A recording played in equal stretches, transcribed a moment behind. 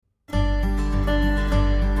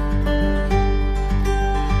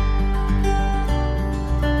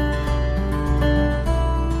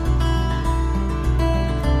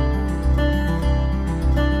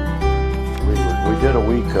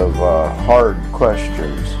of hard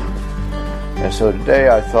questions. And so today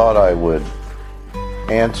I thought I would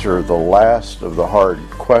answer the last of the hard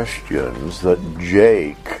questions that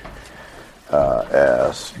Jake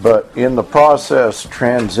asked, but in the process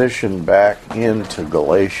transition back into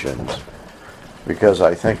Galatians, because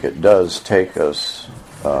I think it does take us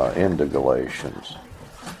into Galatians.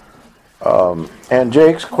 And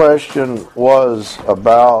Jake's question was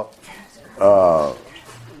about the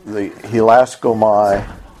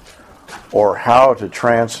hilaskomai, or how to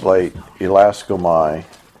translate hilaskomai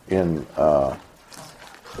in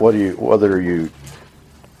whether you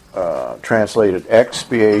translated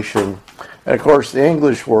expiation. And of course the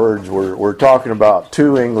English words, we're talking about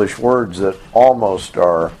two English words that almost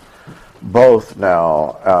are both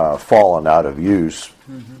now fallen out of use.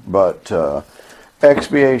 But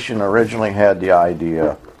expiation originally had the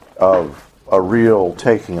idea of a real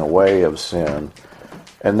taking away of sin,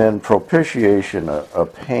 and then propitiation, a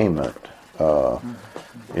payment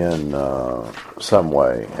in some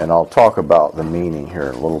way. And I'll talk about the meaning here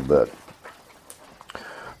in a little bit.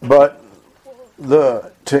 But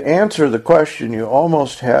to answer the question, you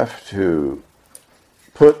almost have to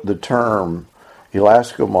put the term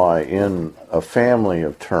hilaskomai in a family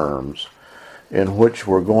of terms in which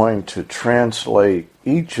we're going to translate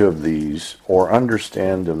each of these or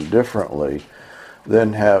understand them differently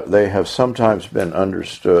than they have sometimes been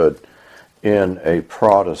understood in a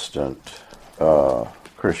Protestant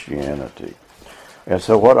Christianity. And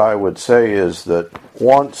so what I would say is that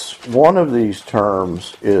once one of these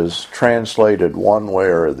terms is translated one way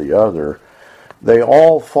or the other, they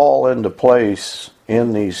all fall into place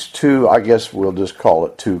in these two, I guess we'll just call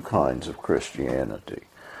it two kinds of Christianity.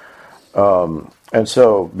 And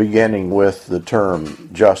so beginning with the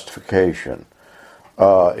term justification.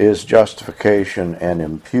 Is justification an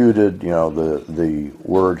imputed, the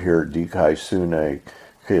word here, dikaisune,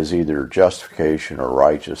 is either justification or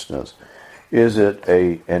righteousness. Is it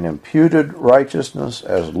an imputed righteousness,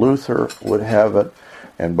 as Luther would have it?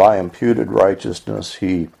 And by imputed righteousness,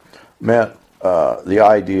 he meant the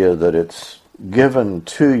idea that it's given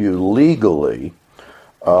to you legally,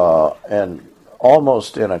 and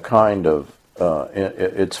almost in a kind of,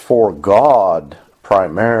 it's for God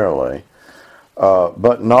primarily,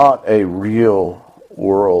 but not a real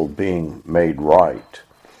world being made right.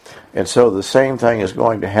 And so the same thing is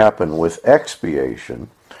going to happen with expiation.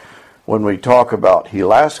 When we talk about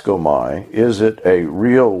hilaskomai, is it a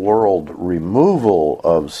real world removal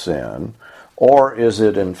of sin, or is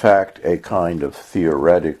it in fact a kind of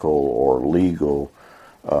theoretical or legal,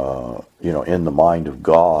 in the mind of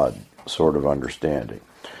God sort of understanding?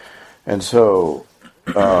 And so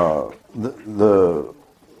the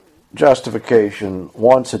justification,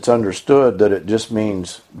 once it's understood that it just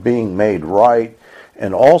means being made right,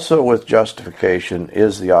 and also with justification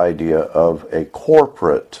is the idea of a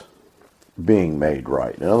corporate being made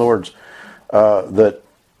right. In other words, that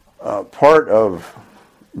part of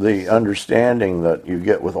the understanding that you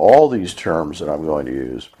get with all these terms that I'm going to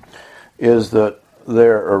use is that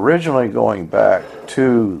they're originally going back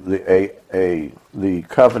to the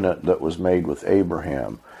covenant that was made with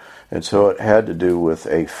Abraham. And so it had to do with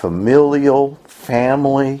a familial,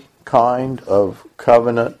 family kind of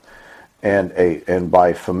covenant, and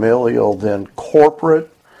by familial then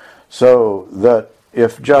corporate, so that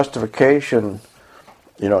if justification,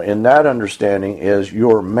 in that understanding is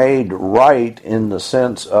you're made right in the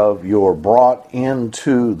sense of you're brought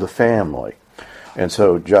into the family. And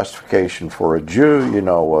so justification for a Jew,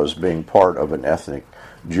 was being part of an ethnic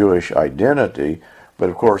Jewish identity. But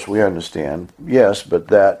of course we understand, yes, but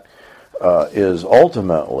that is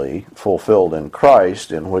ultimately fulfilled in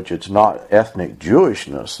Christ, in which it's not ethnic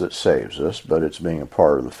Jewishness that saves us, but it's being a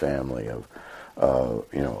part of the family of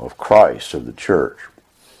Christ, of the church.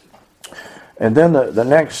 And then the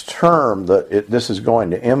next term that this is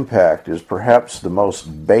going to impact is perhaps the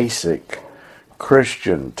most basic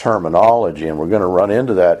Christian terminology, and we're going to run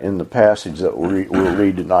into that in the passage that we'll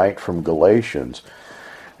read tonight from Galatians,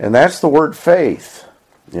 and that's the word faith.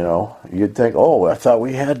 You'd think, I thought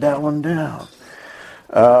we had that one down.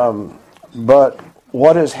 But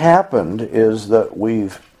what has happened is that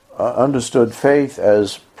we've understood faith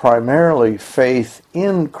as primarily faith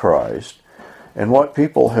in Christ. And what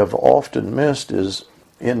people have often missed is,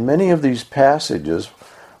 in many of these passages,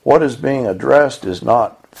 what is being addressed is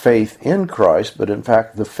not faith in Christ, but in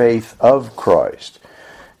fact the faith of Christ.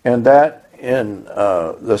 And that, in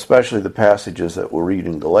especially the passages that we'll read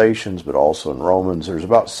in Galatians, but also in Romans, there's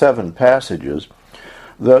about 7 passages.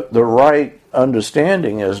 The right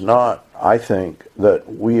understanding is not, I think, that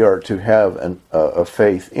we are to have a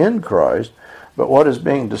faith in Christ, But what is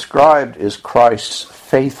being described is Christ's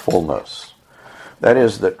faithfulness. That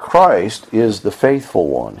is, that Christ is the faithful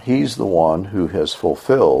one. He's the one who has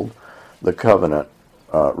fulfilled the covenant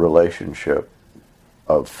relationship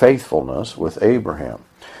of faithfulness with Abraham.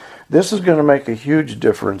 This is going to make a huge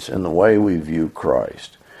difference in the way we view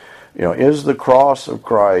Christ. Is the cross of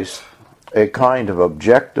Christ a kind of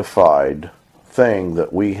objectified thing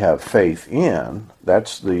that we have faith in?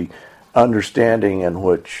 That's the understanding in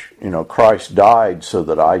which, Christ died so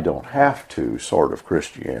that I don't have to, sort of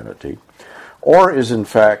Christianity. Or is in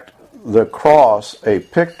fact the cross a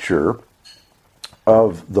picture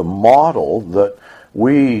of the model that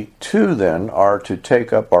we too then are to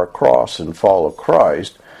take up our cross and follow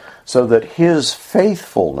Christ, so that his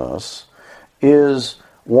faithfulness is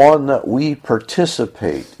one that we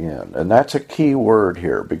participate in? And that's a key word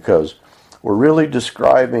here, because we're really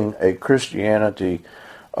describing a Christianity,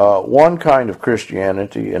 one kind of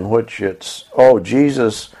Christianity in which it's,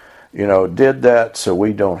 Jesus, did that so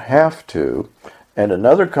we don't have to, and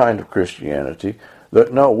another kind of Christianity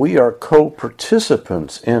that, no, we are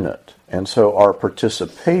co-participants in it. And so our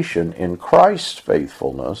participation in Christ's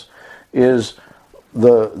faithfulness is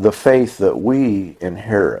the faith that we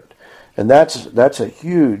inherit. And that's a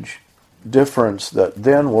huge difference that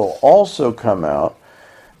then will also come out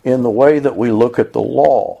in the way that we look at the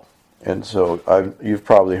law. And so you've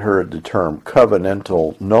probably heard the term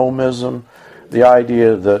covenantal nomism, the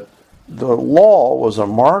idea that the law was a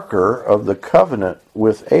marker of the covenant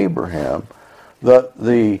with Abraham, that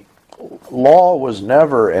the law was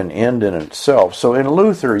never an end in itself. So in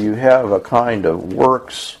Luther you have a kind of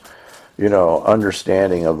works,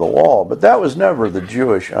 understanding of the law, but that was never the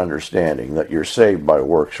Jewish understanding, that you're saved by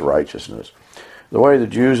works righteousness. The way the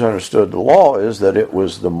Jews understood the law is that it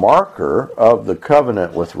was the marker of the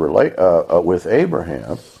covenant with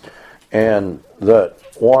Abraham, and that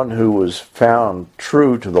one who was found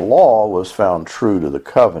true to the law was found true to the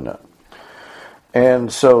covenant.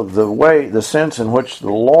 And so the sense in which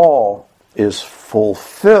the law is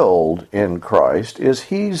fulfilled in Christ is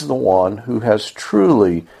he's the one who has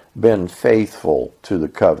truly been faithful to the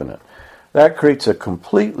covenant. That creates a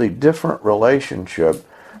completely different relationship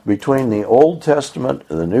between the Old Testament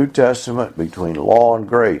and the New Testament, between law and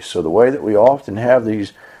grace. So the way that we often have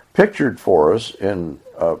these pictured for us in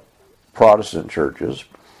Protestant churches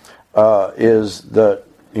is that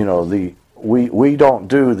we don't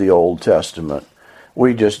do the Old Testament,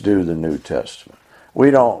 we just do the New Testament.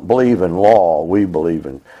 We don't believe in law, we believe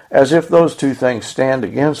in, as if those two things stand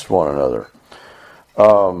against one another.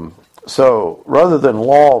 So rather than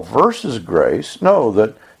law versus grace, know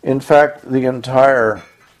that in fact the entire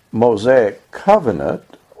Mosaic covenant,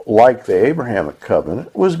 like the Abrahamic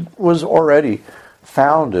covenant, was already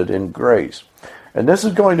founded in grace. And this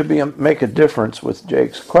is going to make a difference with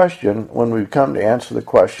Jake's question when we come to answer the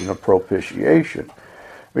question of propitiation.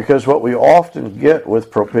 Because what we often get with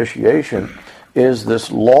propitiation is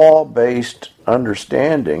this law-based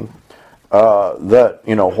understanding that,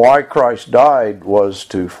 why Christ died was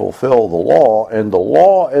to fulfill the law, and the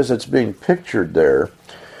law as it's being pictured there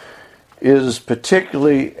is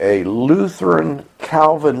particularly a Lutheran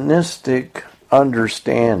Calvinistic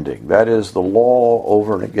understanding. That is, the law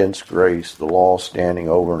over and against grace, the law standing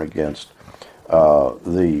over and against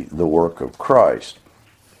the work of Christ.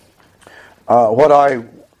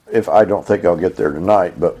 If I don't think I'll get there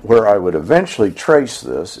tonight, but where I would eventually trace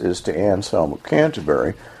this is to Anselm of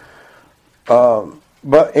Canterbury.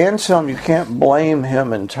 But Anselm, you can't blame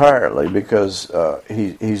him entirely, because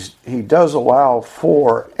he does allow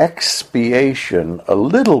for expiation a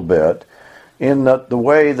little bit, in that the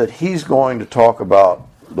way that he's going to talk about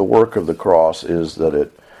the work of the cross is that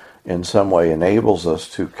it in some way enables us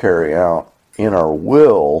to carry out in our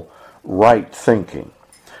will right thinking.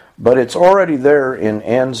 But it's already there in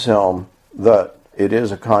Anselm that it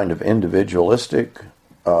is a kind of individualistic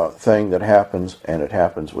thing that happens, and it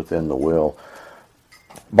happens within the will.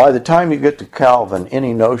 By the time you get to Calvin,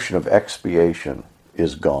 any notion of expiation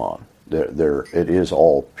is gone. It is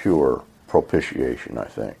all pure propitiation, I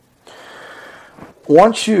think.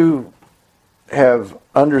 Once you have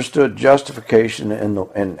understood justification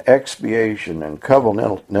and expiation and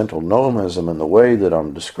covenantal nomism in the way that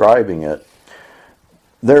I'm describing it,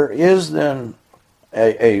 there is then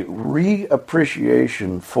a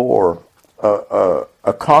reappreciation for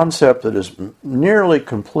a concept that is nearly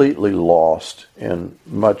completely lost in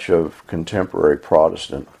much of contemporary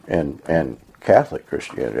Protestant and Catholic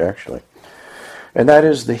Christianity, actually. And that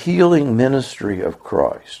is the healing ministry of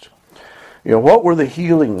Christ. What were the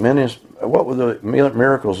what were the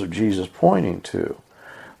miracles of Jesus pointing to?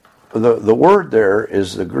 The word there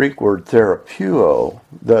is the Greek word therapeuo,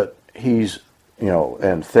 that he's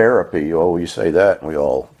and therapy. Oh, you say that, and we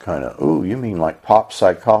all kind of, ooh, you mean like pop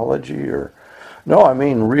psychology? Or no, I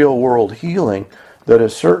mean real world healing that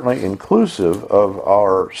is certainly inclusive of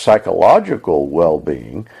our psychological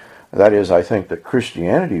well-being. That is, I think that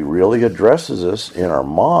Christianity really addresses us in our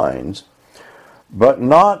minds, but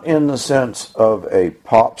not in the sense of a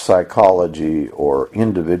pop psychology or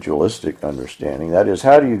individualistic understanding. That is,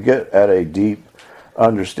 how do you get at a deep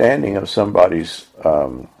understanding of somebody's,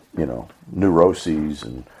 neuroses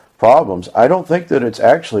and problems? I don't think that it's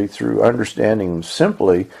actually through understanding them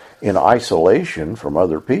simply in isolation from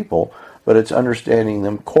other people, but it's understanding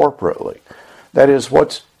them corporately. That is,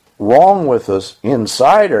 what's wrong with us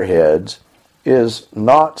inside our heads is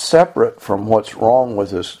not separate from what's wrong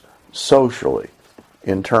with us socially,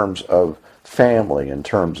 in terms of family, in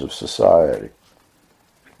terms of society.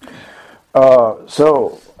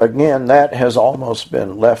 So again, that has almost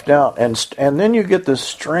been left out, and then you get this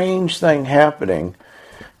strange thing happening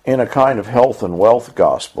in a kind of health and wealth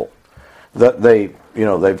gospel that they've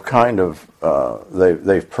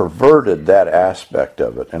perverted that aspect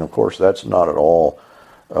of it, and of course that's not at all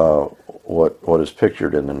what is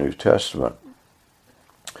pictured in the New Testament.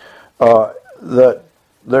 That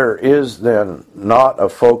there is then not a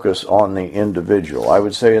focus on the individual. I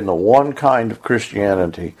would say in the one kind of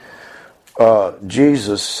Christianity,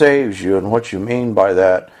 Jesus saves you, and what you mean by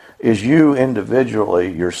that is you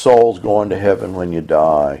individually, your soul's going to heaven when you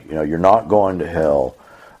die. You're not going to hell.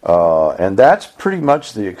 And that's pretty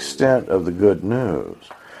much the extent of the good news.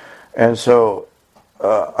 And so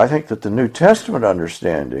I think that the New Testament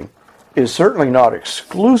understanding is certainly not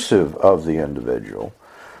exclusive of the individual,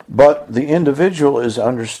 but the individual is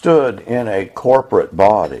understood in a corporate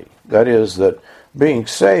body. That is, that being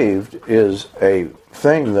saved is a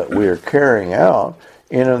thing that we are carrying out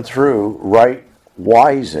in and through right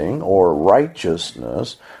wising or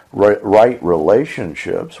righteousness, right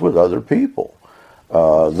relationships with other people.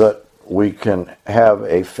 That we can have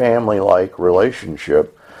a family-like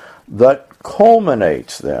relationship that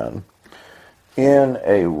culminates then in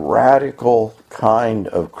a radical kind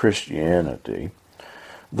of Christianity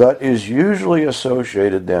that is usually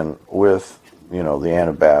associated then with, the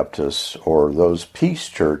Anabaptists or those peace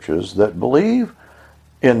churches that believe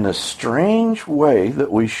in this strange way that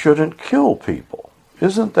we shouldn't kill people.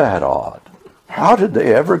 Isn't that odd? How did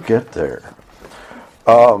they ever get there?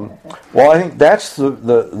 Well, I think that's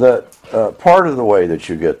the part of the way that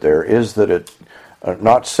you get there is that it,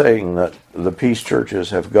 not saying that the peace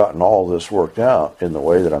churches have gotten all this worked out in the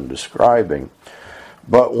way that I'm describing,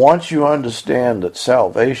 but once you understand that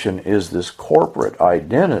salvation is this corporate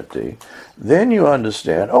identity, then you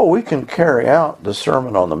understand, we can carry out the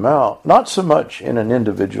Sermon on the Mount, not so much in an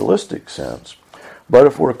individualistic sense, but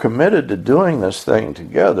if we're committed to doing this thing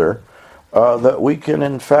together, that we can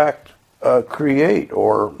in fact create,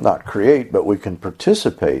 or not create, but we can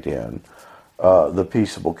participate in the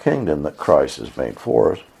peaceable kingdom that Christ has made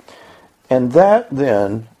for us. And that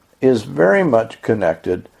then is very much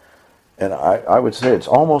connected, and I would say it's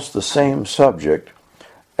almost the same subject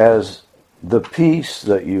as the peace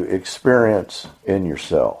that you experience in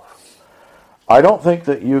yourself. I don't think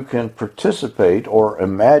that you can participate or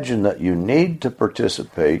imagine that you need to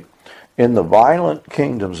participate in the violent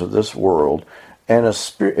kingdoms of this world and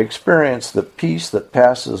experience the peace that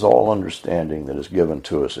passes all understanding that is given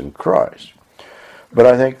to us in Christ. But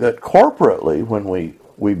I think that corporately, when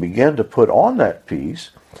we begin to put on that peace,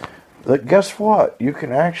 that guess what? You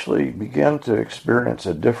can actually begin to experience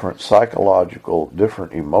a different psychological,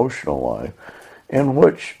 different emotional life in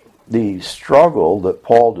which the struggle that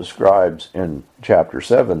Paul describes in chapter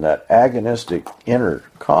 7, that agonistic inner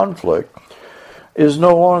conflict, is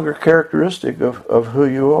no longer characteristic of who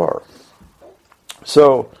you are.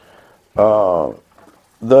 So,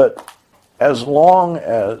 that as long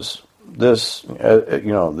as this,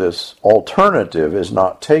 this alternative is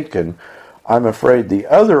not taken, I'm afraid the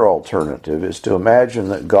other alternative is to imagine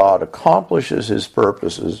that God accomplishes his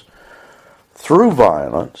purposes through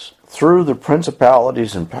violence, through the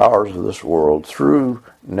principalities and powers of this world, through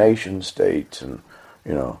nation states, and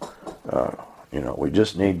we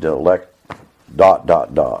just need to elect ...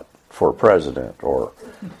 for president, or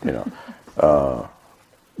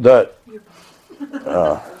that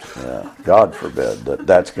God forbid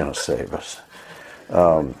that's going to save us.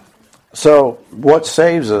 So what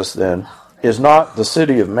saves us then is not the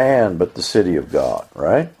city of man, but the city of God,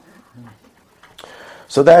 right?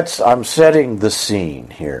 So I'm setting the scene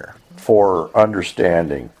here for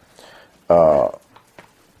understanding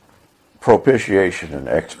propitiation and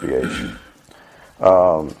expiation.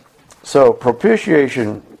 So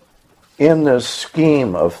propitiation in this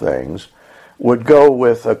scheme of things would go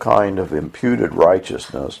with a kind of imputed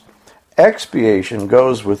righteousness. Expiation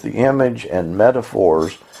goes with the image and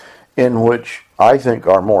metaphors in which I think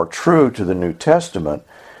are more true to the New Testament,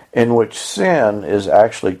 in which sin is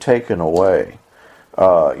actually taken away.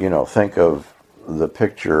 Think of the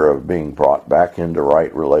picture of being brought back into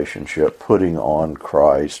right relationship, putting on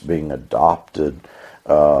Christ, being adopted,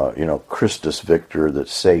 Christus Victor, that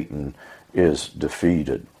Satan is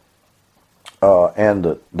defeated. And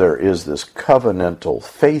that there is this covenantal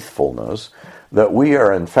faithfulness that we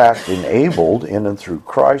are in fact enabled in and through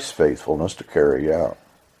Christ's faithfulness to carry out.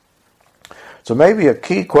 So maybe a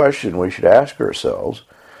key question we should ask ourselves,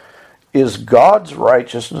 is God's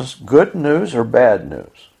righteousness good news or bad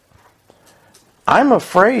news? I'm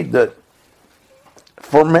afraid that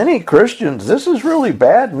for many Christians, this is really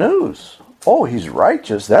bad news. Oh, he's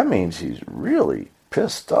righteous. That means he's really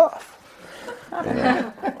pissed off.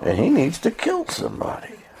 And he needs to kill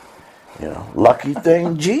somebody. Lucky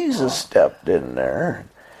thing Jesus stepped in there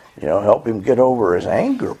and, help him get over his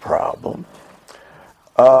anger problem.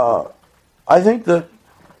 I think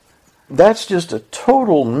that's just a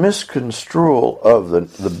total misconstrual of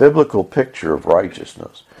the biblical picture of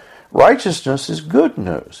righteousness. Righteousness is good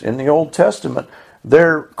news. In the Old Testament,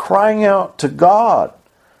 they're crying out to God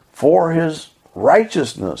for his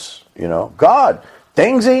righteousness. God,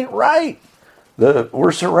 things ain't right.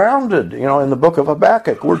 We're surrounded, in the book of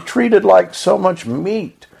Habakkuk. We're treated like so much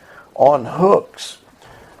meat on hooks.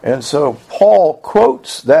 And so Paul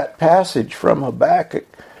quotes that passage from Habakkuk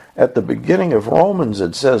at the beginning of Romans.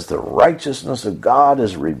 It says, the righteousness of God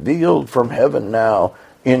is revealed from heaven now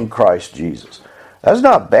in Christ Jesus. That's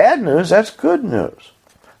not bad news, that's good news.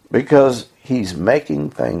 Because he's making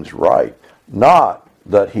things right. Not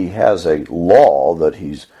that he has a law, that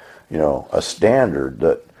he's, a standard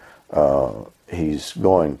that he's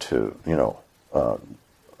going to,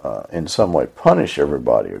 in some way punish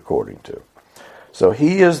everybody according to. So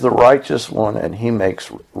he is the righteous one, and he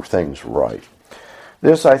makes things right.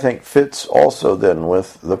 This, I think, fits also then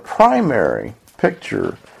with the primary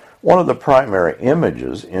picture, one of the primary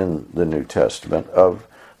images in the New Testament of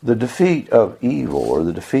the defeat of evil, or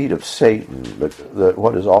the defeat of Satan,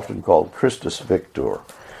 what is often called Christus Victor.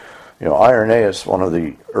 Irenaeus, one of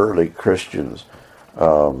the early Christians,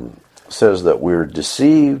 says that we're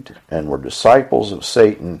deceived and we're disciples of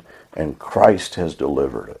Satan, and Christ has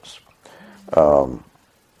delivered us.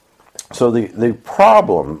 So the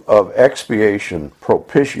problem of expiation,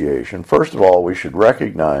 propitiation, first of all, we should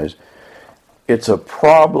recognize it's a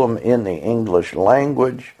problem in the English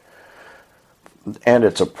language, and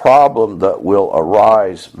it's a problem that will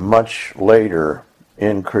arise much later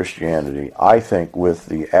in Christianity, I think, with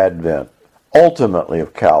the advent, ultimately,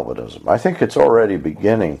 of Calvinism. I think it's already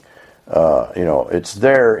beginning. It's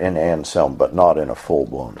there in Anselm, but not in a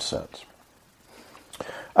full-blown sense.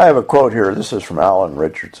 I have a quote here. This is from Alan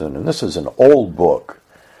Richardson, and this is an old book.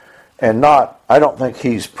 And I don't think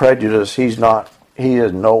he's prejudiced. He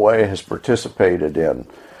in no way has participated in,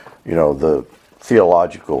 the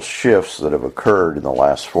theological shifts that have occurred in the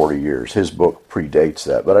last 40 years. His book predates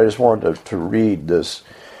that. But I just wanted to read this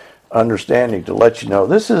understanding to let you know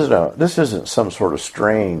this isn't some sort of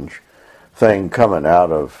strange thing coming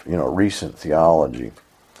out of, recent theology.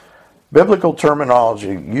 Biblical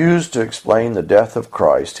terminology used to explain the death of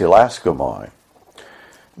Christ, hilaskomai.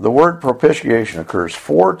 The word propitiation occurs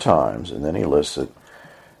 4 times, and then he lists it.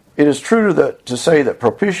 It is true to say that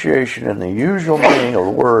propitiation in the usual meaning of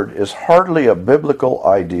the word is hardly a biblical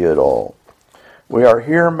idea at all. We are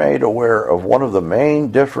here made aware of one of the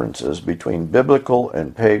main differences between biblical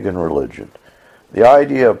and pagan religion. The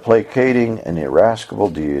idea of placating an irascible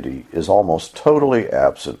deity is almost totally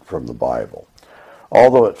absent from the Bible,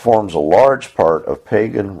 although it forms a large part of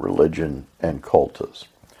pagan religion and cultus.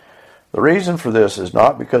 The reason for this is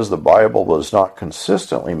not because the Bible does not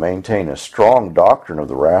consistently maintain a strong doctrine of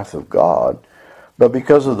the wrath of God, but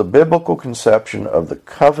because of the biblical conception of the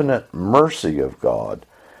covenant mercy of God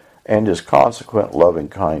and his consequent loving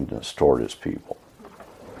kindness toward his people.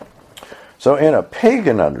 So in a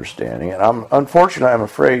pagan understanding, and I'm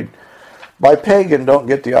afraid by pagan don't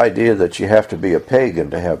get the idea that you have to be a pagan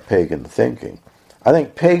to have pagan thinking. I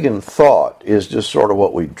think pagan thought is just sort of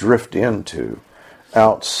what we drift into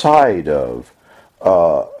outside of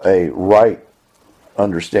a right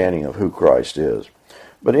understanding of who Christ is.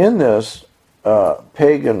 But in this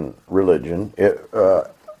pagan religion,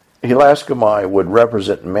 hilaskomai would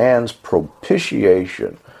represent man's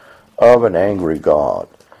propitiation of an angry God.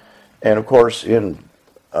 And of course, in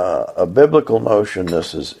a biblical notion,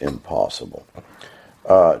 this is impossible.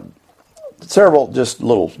 These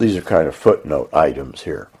are kind of footnote items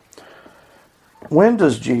here. When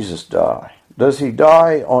does Jesus die? Does he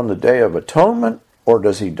die on the Day of Atonement, or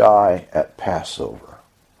does he die at Passover?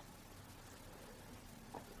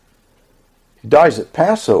 He dies at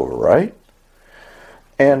Passover, right?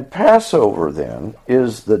 And Passover, then,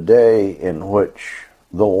 is the day in which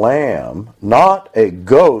the lamb, not a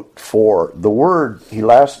goat, for the word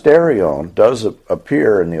hilasterion does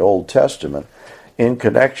appear in the Old Testament in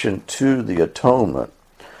connection to the atonement.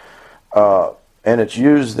 And it's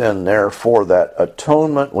used then there for that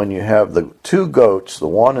atonement when you have the two goats. The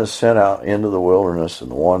one is sent out into the wilderness and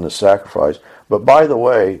the one is sacrificed. But by the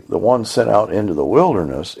way, the one sent out into the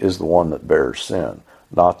wilderness is the one that bears sin,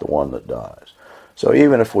 not the one that dies. So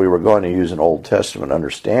even if we were going to use an Old Testament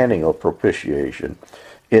understanding of propitiation,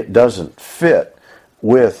 it doesn't fit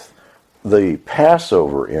with the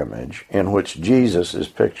Passover image in which Jesus is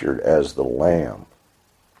pictured as the lamb.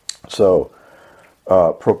 So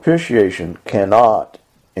propitiation cannot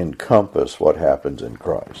encompass what happens in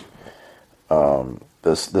Christ.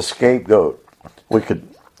 The scapegoat, we could.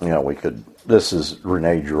 This is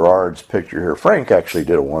Rene Girard's picture here. Frank actually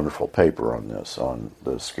did a wonderful paper on this, on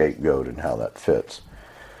the scapegoat and how that fits.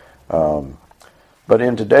 But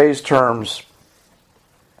in today's terms,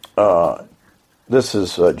 this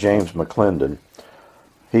is James McClendon.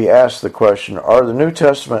 He asked the question, are the New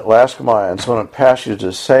Testament Laskemai and Sonnet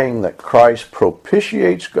passages saying that Christ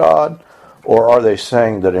propitiates God, or are they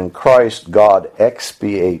saying that in Christ God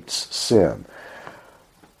expiates sin?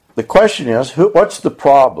 The question is, what's the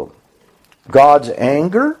problem? God's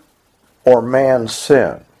anger or man's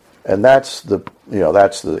sin? And that's the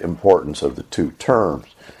importance of the two terms,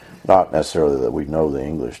 not necessarily that we know the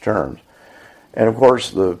English terms. And of course,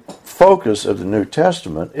 the focus of the New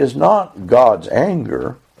Testament is not God's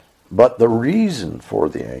anger, but the reason for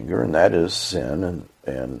the anger, and that is sin,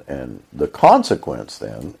 and the consequence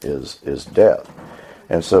then is death.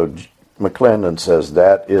 And so McClendon says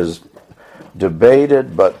that is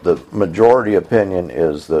debated, but the majority opinion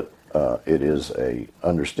is that it is a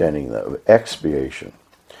understanding of expiation.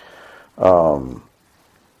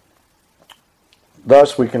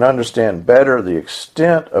 Thus, we can understand better the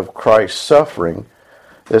extent of Christ's suffering.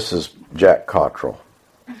 This is Jack Cottrell.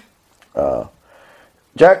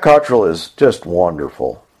 Jack Cottrell is just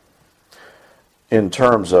wonderful in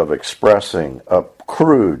terms of expressing a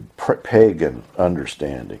crude pagan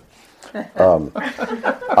understanding.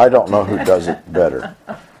 I don't know who does it better.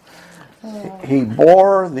 He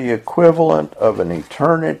bore the equivalent of an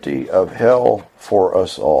eternity of hell for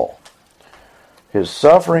us all. His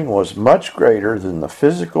suffering was much greater than the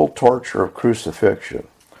physical torture of crucifixion.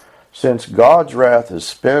 Since God's wrath is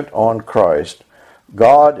spent on Christ,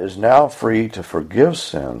 God is now free to forgive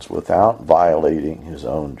sins without violating his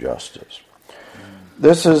own justice.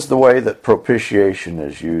 This is the way that propitiation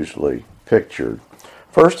is usually pictured.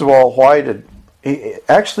 First of all,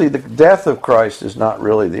 actually the death of Christ is not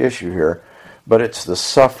really the issue here, but it's the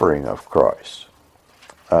suffering of Christ.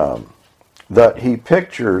 That he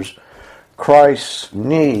pictures Christ's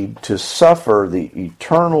need to suffer the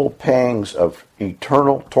eternal pangs of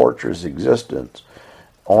eternal torture's existence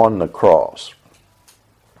on the cross.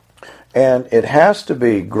 And it has to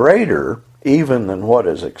be greater even than what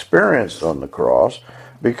is experienced on the cross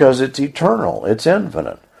because it's eternal, it's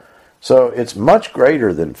infinite. So it's much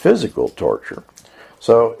greater than physical torture.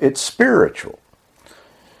 So it's spiritual.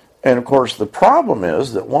 And of course the problem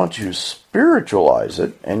is that once you spiritualize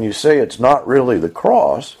it and you say it's not really the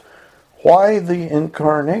cross, why the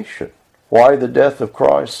incarnation? Why the death of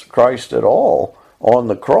Christ at all on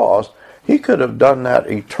the cross? He could have done that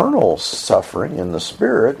eternal suffering in the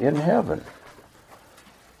Spirit in heaven.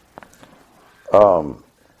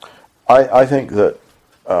 I think that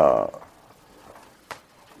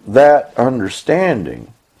that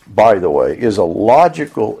understanding, by the way, is a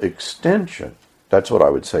logical extension. That's what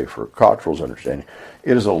I would say for Cottrell's understanding.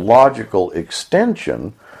 It is a logical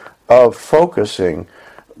extension of focusing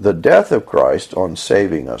the death of Christ on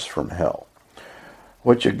saving us from hell,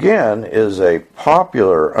 which again is a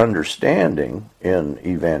popular understanding in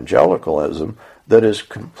evangelicalism that is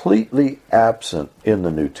completely absent in the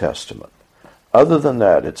New Testament. Other than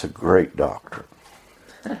that, it's a great doctrine.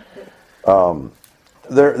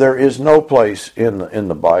 There is no place in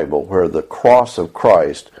the Bible where the cross of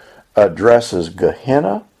Christ addresses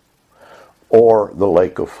Gehenna or the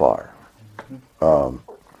lake of fire.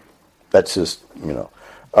 That's just,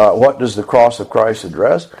 what does the cross of Christ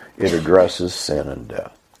address? It addresses sin and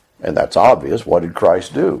death. And that's obvious. What did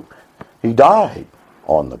Christ do? He died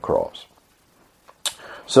on the cross.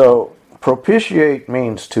 So, propitiate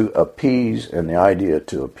means to appease, and the idea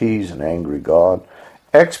to appease an angry God.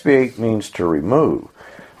 Expiate means to remove.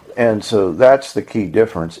 And so that's the key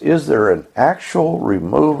difference. Is there an actual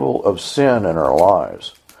removal of sin in our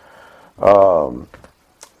lives?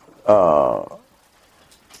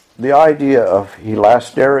 The idea of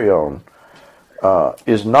hilasterion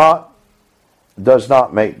does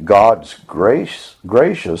not make God's grace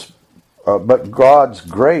gracious, but God's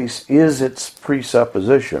grace is its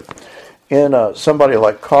presupposition. In somebody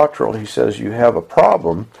like Cottrell, he says you have a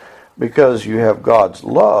problem because you have God's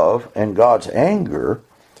love and God's anger,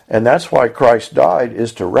 and that's why Christ died,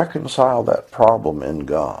 is to reconcile that problem in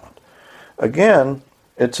God. Again,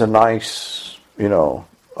 it's a nice,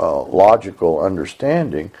 logical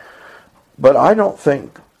understanding, but I don't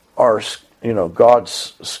think God's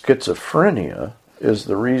schizophrenia is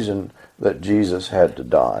the reason that Jesus had to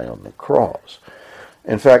die on the cross.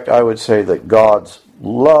 In fact, I would say that God's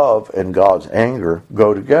love and God's anger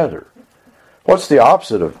go together. What's the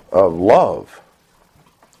opposite of love?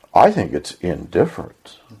 I think it's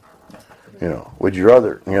indifference. Would you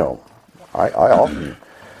rather, I often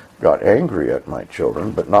got angry at my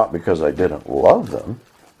children, but not because I didn't love them,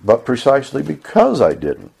 but precisely because I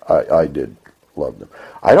did love them.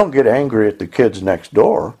 I don't get angry at the kids next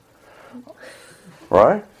door,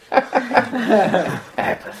 right? I'm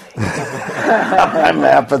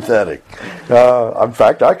apathetic. In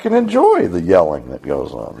fact, I can enjoy the yelling that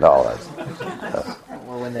goes on. No, that's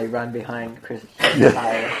or when they run behind Chris.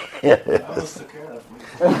 Yes.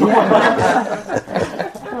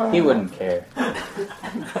 He wouldn't care.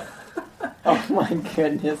 Oh my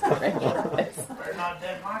goodness gracious. Better not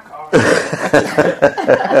dent my car.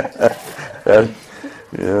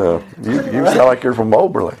 Yeah, you sound like you're from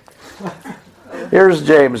Moberly. Here's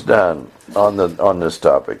James Dunn on this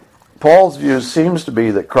topic. Paul's view seems to be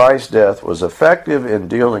that Christ's death was effective in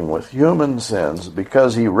dealing with human sins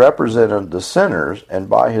because he represented the sinners and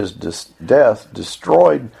by his death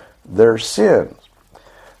destroyed their sins.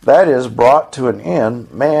 That is, brought to an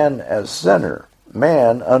end man as sinner,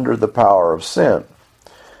 man under the power of sin.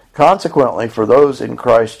 Consequently, for those in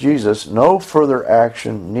Christ Jesus, no further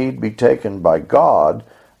action need be taken by God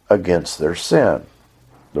against their sin,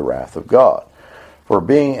 the wrath of God. For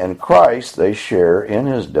being in Christ, they share in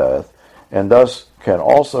his death, and thus can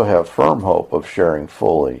also have firm hope of sharing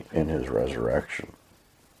fully in his resurrection.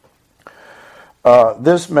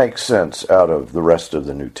 This makes sense out of the rest of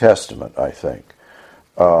the New Testament, I think.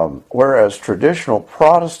 Whereas traditional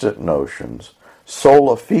Protestant notions,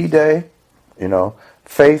 sola fide,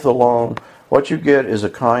 faith alone, what you get is a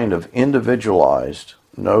kind of individualized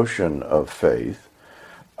notion of faith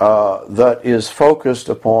that is focused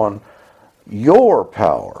upon your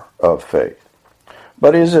power of faith.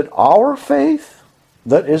 But is it our faith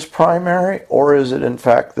that is primary, or is it in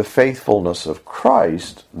fact the faithfulness of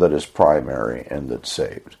Christ that is primary and that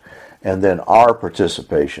saves? And then our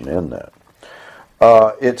participation in that.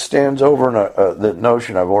 It stands over the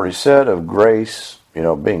notion I've already said of grace,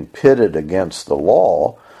 being pitted against the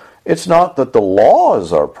law. It's not that the law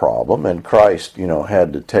is our problem and Christ,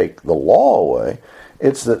 had to take the law away.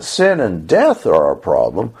 It's that sin and death are our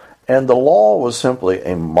problem, and the law was simply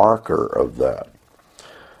a marker of that.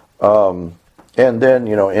 And then,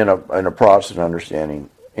 in a Protestant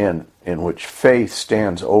understanding in which faith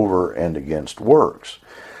stands over and against works.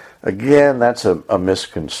 Again, that's a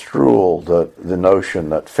misconstrual, the notion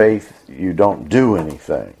that faith, you don't do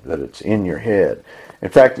anything, that it's in your head. In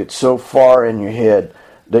fact, it's so far in your head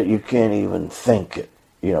that you can't even think it.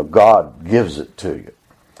 God gives it to you.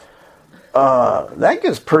 That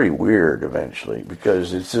gets pretty weird eventually,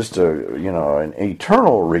 because it's just an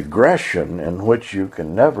eternal regression in which you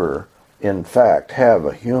can never, in fact, have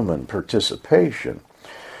a human participation.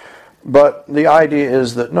 But the idea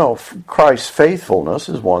is that, no, Christ's faithfulness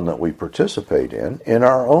is one that we participate in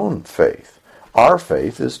our own faith. Our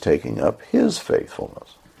faith is taking up his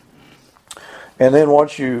faithfulness. And then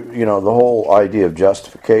once the whole idea of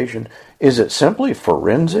justification, is it simply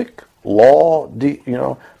forensic law?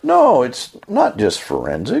 No, it's not just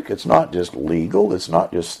forensic. It's not just legal. It's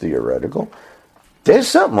not just theoretical. There's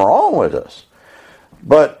something wrong with us.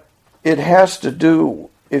 But it has to do,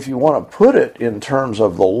 if you want to put it in terms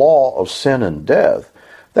of the law of sin and death,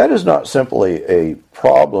 that is not simply a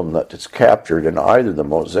problem that is captured in either the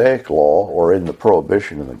Mosaic law or in the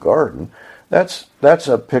prohibition in the garden. That's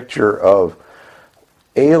a picture of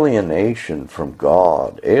alienation from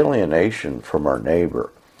God, alienation from our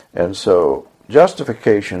neighbor. And so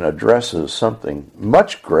justification addresses something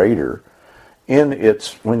much greater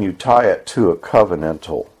when you tie it to a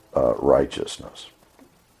covenantal righteousness.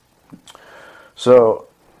 So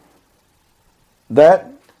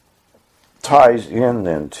that ties in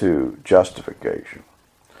then to justification.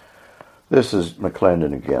 This is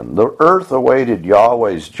McClendon again. The earth awaited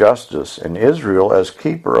Yahweh's justice, and Israel, as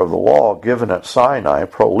keeper of the law given at Sinai,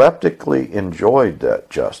 proleptically enjoyed that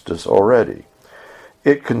justice already.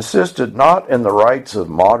 It consisted not in the rights of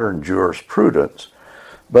modern jurisprudence,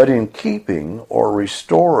 but in keeping or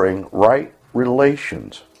restoring right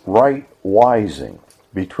relations, right wising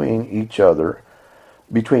between each other,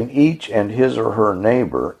 between each and his or her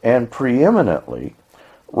neighbor, and preeminently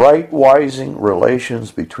right-wising relations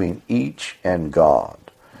between each and God.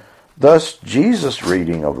 Thus, Jesus'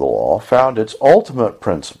 reading of the law found its ultimate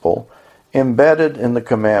principle embedded in the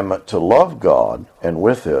commandment to love God, and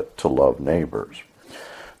with it to love neighbors.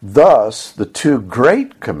 Thus, the two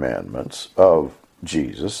great commandments of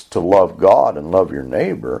Jesus, to love God and love your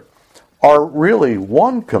neighbor, are really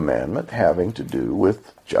one commandment having to do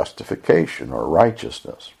with justification or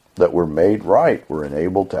righteousness, that we're made right, we're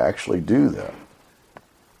enabled to actually do that.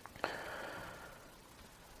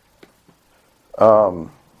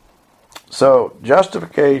 So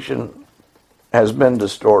justification has been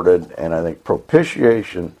distorted, and I think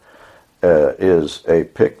propitiation is a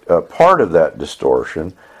part of that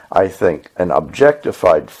distortion. I think an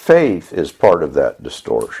objectified faith is part of that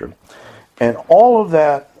distortion. And all of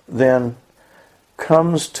that then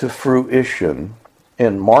comes to fruition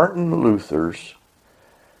in Martin Luther's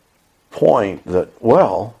point that,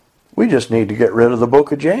 well, we just need to get rid of the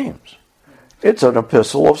book of James. It's an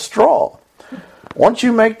epistle of straw. Once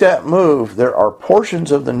you make that move, there are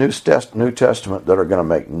portions of the New Testament that are going to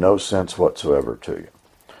make no sense whatsoever to you.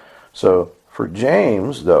 So, for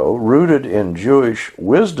James, though, rooted in Jewish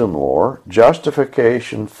wisdom lore,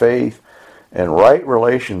 justification, faith, and right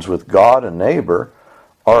relations with God and neighbor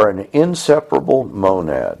are an inseparable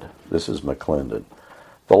monad. This is McClendon.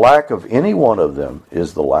 The lack of any one of them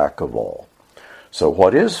is the lack of all. So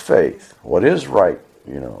what is faith? What is right?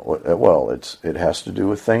 Well, it has to do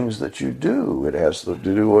with things that you do. It has to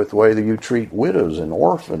do with the way that you treat widows and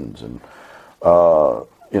orphans, and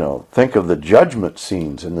think of the judgment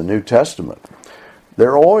scenes in the New Testament.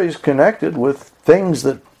 They're always connected with things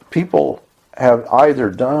that people have either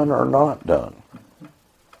done or not done.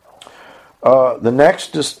 The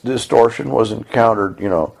next distortion was encountered,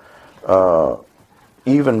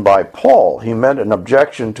 even by Paul. He meant an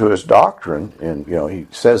objection to his doctrine, and he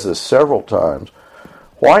says this several times.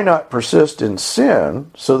 Why not persist in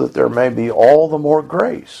sin so that there may be all the more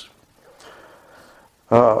grace?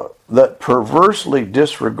 That perversely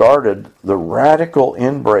disregarded the radical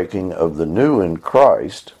inbreaking of the new in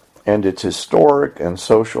Christ and its historic and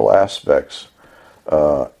social aspects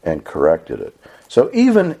and corrected it. So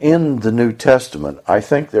even in the New Testament, I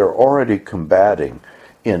think they're already combating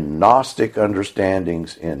in Gnostic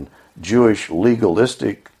understandings, in Jewish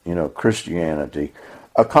legalistic, Christianity,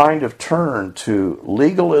 a kind of turn to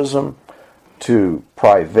legalism, to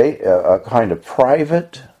a kind of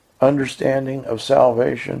private understanding of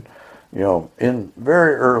salvation. In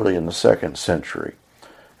very early in the 2nd century,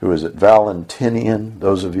 who is it, Valentinian,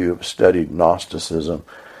 those of you who have studied Gnosticism,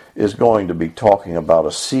 is going to be talking about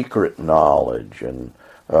a secret knowledge, and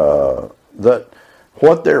that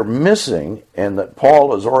what they're missing, and that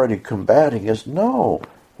Paul is already combating, is no,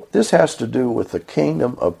 this has to do with the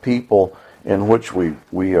kingdom of people in which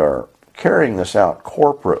we are carrying this out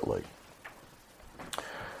corporately.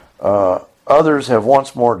 Others have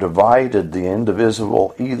once more divided the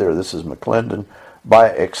indivisible either, this is McClendon, by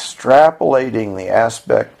extrapolating the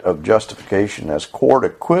aspect of justification as court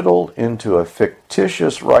acquittal into a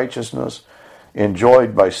fictitious righteousness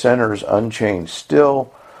enjoyed by sinners unchanged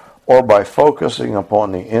still, or by focusing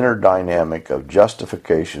upon the inner dynamic of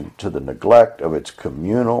justification to the neglect of its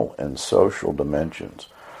communal and social dimensions,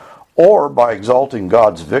 or by exalting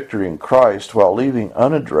God's victory in Christ while leaving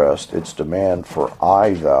unaddressed its demand for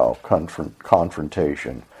I-thou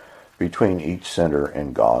confrontation between each sinner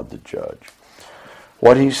and God the judge.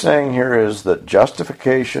 What he's saying here is that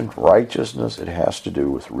justification, righteousness, it has to do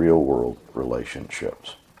with real-world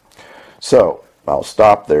relationships. So, I'll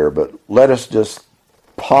stop there, but let us just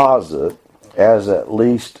posit as at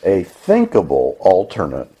least a thinkable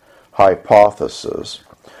alternate hypothesis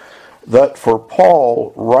that for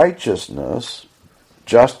Paul, righteousness,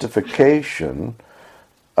 justification,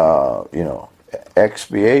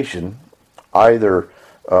 expiation, either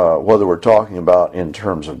whether we're talking about in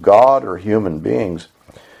terms of God or human beings,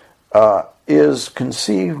 is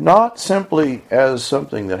conceived not simply as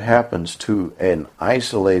something that happens to an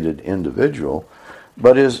isolated individual,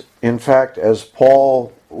 but is, in fact, as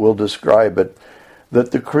Paul will describe it, that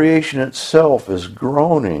the creation itself is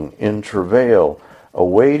groaning in travail,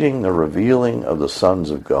 awaiting the revealing of the sons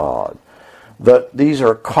of God. That these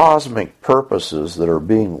are cosmic purposes that are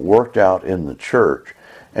being worked out in the church,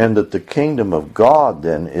 and that the kingdom of God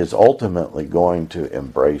then is ultimately going to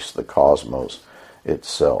embrace the cosmos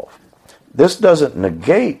itself. This doesn't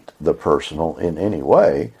negate the personal in any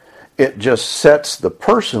way. It just sets the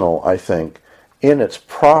personal, I think, in its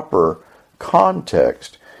proper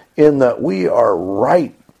context, in that we are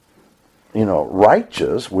right,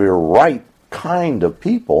 righteous, we're right kind of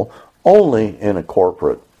people only in a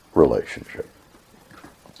corporate relationship.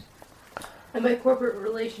 And by corporate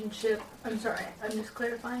relationship, I'm sorry, I'm just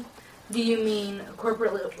clarifying. Do you mean a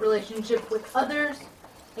corporate relationship with others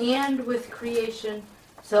and with creation?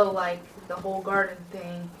 So like the whole garden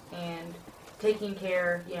thing and taking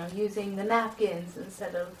care, using the napkins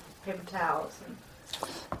instead of paper towels.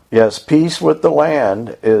 Yes, peace with the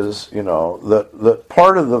land is, that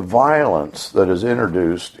part of the violence that is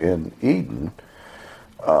introduced in Eden,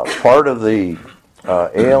 part of the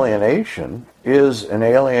alienation is an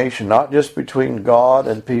alienation not just between God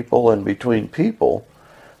and between people,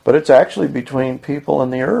 but it's actually between people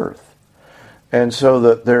and the earth. And so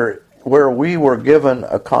that where we were given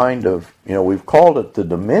a kind of, we've called it the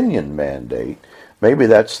dominion mandate. Maybe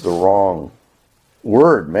that's the wrong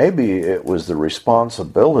word. Maybe it was the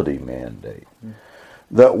responsibility mandate.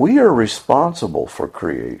 That we are responsible for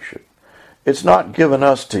creation. It's not given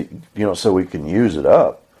us to, so we can use it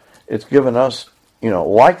up. It's given us,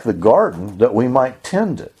 like the garden, that we might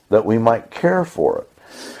tend it, that we might care for it.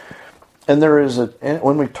 And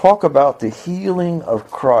when we talk about the healing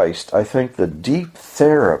of Christ, I think the deep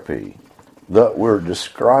therapy that we're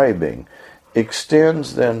describing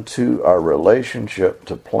extends then to our relationship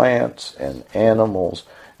to plants and animals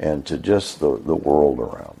and to just the world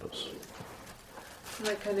around us.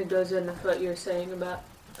 That kind of goes into what you're saying about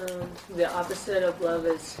the opposite of love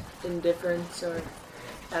is indifference or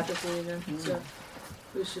apathy. Mm-hmm. So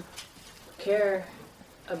we should care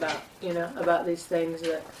about about these things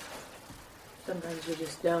that sometimes we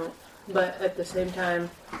just don't. But at the same time,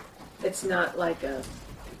 it's not like a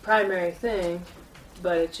primary thing,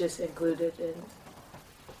 but it's just included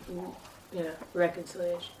in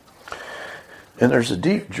reconciliation. And there's a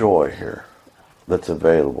deep joy here that's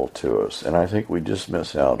available to us, and I think we just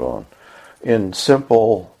miss out on in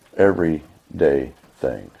simple everyday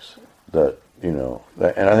things that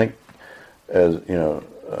and I think as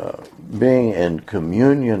being in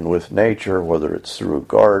communion with nature, whether it's through a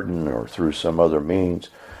garden or through some other means,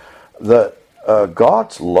 that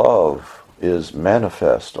God's love is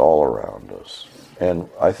manifest all around us. And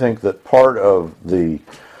I think that part of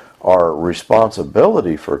our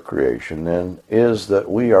responsibility for creation then is that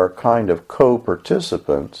we are kind of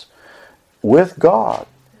co-participants with God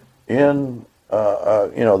in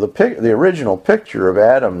the original picture of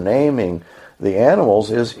Adam naming the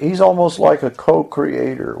animals is he's almost like a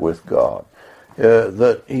co-creator with God.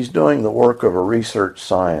 That he's doing the work of a research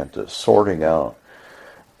scientist, sorting out.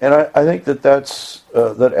 And I think that's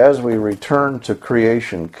that as we return to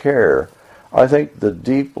creation care, I think the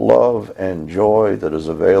deep love and joy that is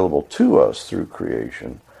available to us through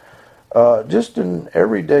creation, just in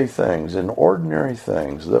everyday things, in ordinary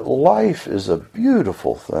things, that life is a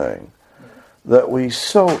beautiful thing that we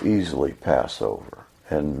so easily pass over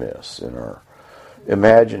and miss in our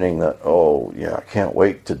imagining that, I can't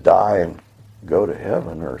wait to die and go to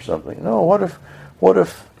heaven or something. No, what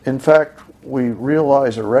if in fact we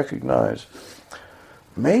realize or recognize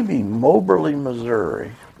maybe Moberly,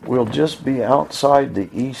 Missouri will just be outside the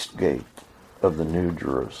east gate of the New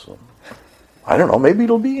Jerusalem. I don't know, maybe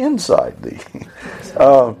it'll be inside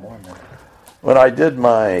when I did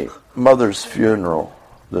my mother's funeral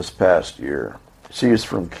this past year, she is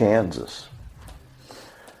from Kansas.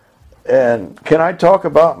 And can I talk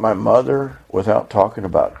about my mother without talking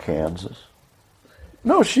about Kansas?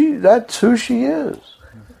 No, that's who she is,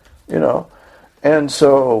 And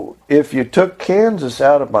so if you took Kansas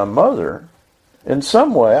out of my mother, in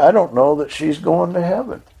some way, I don't know that she's going to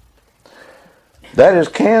heaven. That is,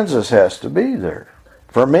 Kansas has to be there.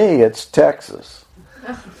 For me, it's Texas.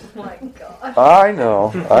 Oh my God. I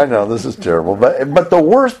know, this is terrible. But the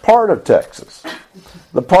worst part of Texas,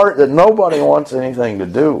 the part that nobody wants anything to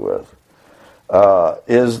do with,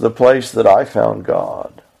 is the place that I found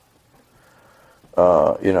God.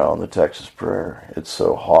 On the Texas Prairie. It's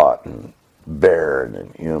so hot and barren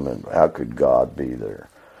and human. How could God be there?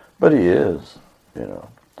 But he is,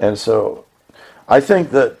 And so I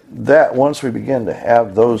think that once we begin to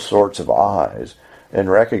have those sorts of eyes and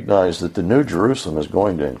recognize that the New Jerusalem is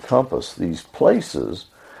going to encompass these places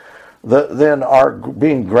that then are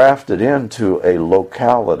being grafted into a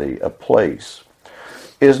locality, a place,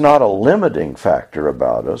 is not a limiting factor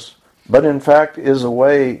about us, but in fact is a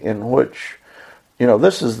way in which,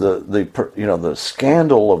 this is the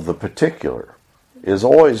scandal of the particular. is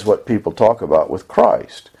always what people talk about with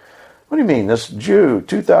Christ. What do you mean? This Jew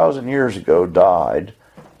 2,000 years ago died,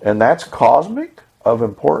 and that's cosmic of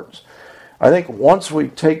importance? I think once we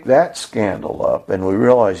take that scandal up and we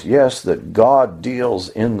realize, yes, that God deals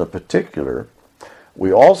in the particular,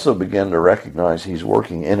 we also begin to recognize He's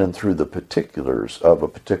working in and through the particulars of a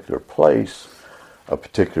particular place, a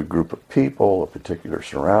particular group of people, a particular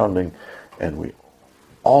surrounding, and we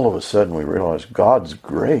all of a sudden we realize God's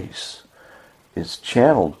grace is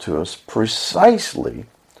channeled to us precisely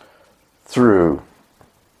through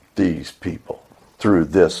these people, through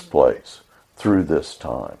this place, through this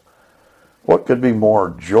time. What could be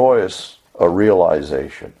more joyous a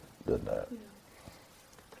realization than that?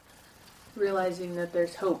 Realizing that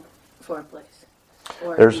there's hope for a place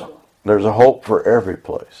or There's people. there's a hope for every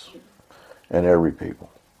place and every people.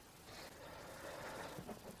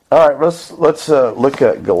 All right, let's look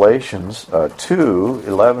at Galatians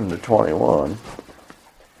 2:11-21.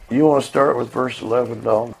 You want to start with verse 11,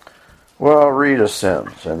 Dalton? Well, read a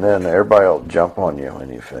sentence, and then everybody will jump on you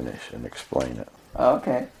when you finish and explain it.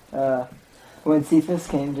 Okay. When Cephas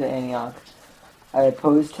came to Antioch, I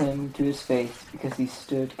opposed him to his face because he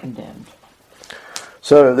stood condemned.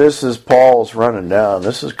 So this is Paul's running down.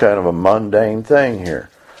 This is kind of a mundane thing here.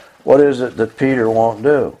 What is it that Peter won't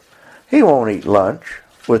do? He won't eat lunch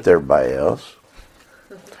with everybody else.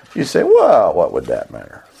 You say, well, what would that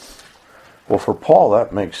matter? Well, for Paul,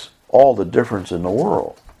 that makes all the difference in the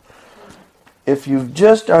world. If you've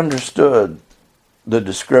just understood the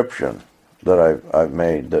description that I've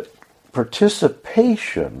made, that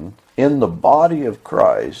participation in the body of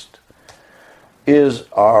Christ is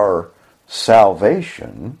our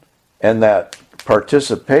salvation, and that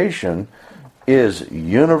participation is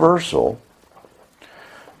universal,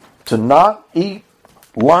 to not eat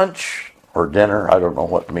lunch or dinner, I don't know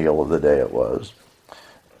what meal of the day it was,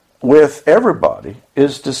 with everybody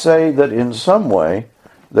is to say that in some way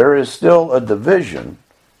there is still a division,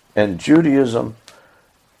 and Judaism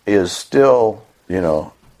is still,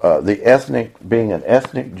 the ethnic, being an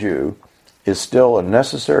ethnic Jew is still a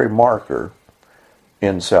necessary marker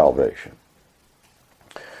in salvation.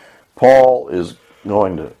 Paul is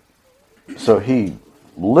going to, so he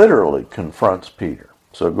literally confronts Peter.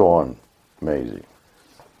 So go on, Maisie.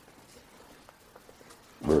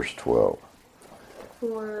 Verse 12.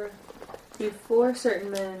 For before certain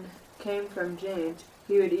men came from James,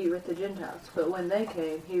 he would eat with the Gentiles. But when they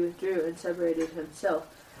came, he withdrew and separated himself,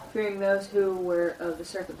 fearing those who were of the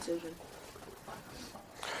circumcision.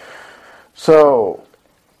 So,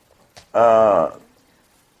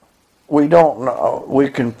 we don't know. We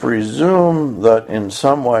can presume that in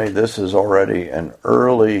some way this is already an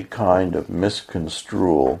early kind of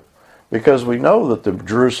misconstrual, because we know that the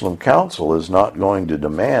Jerusalem Council is not going to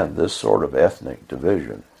demand this sort of ethnic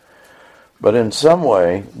division. But in some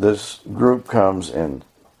way, this group comes and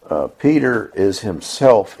Peter is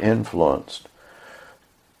himself influenced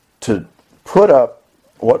to put up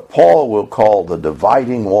what Paul will call the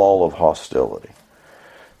dividing wall of hostility.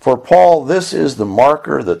 For Paul, this is the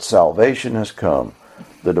marker that salvation has come.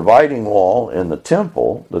 The dividing wall in the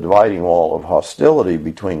temple, the dividing wall of hostility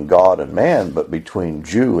between God and man, but between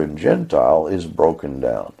Jew and Gentile, is broken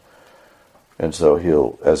down. And so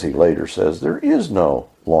he'll, as he later says, there is no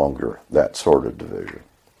longer that sort of division.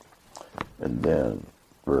 And then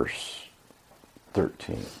verse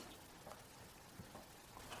 13.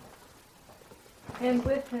 And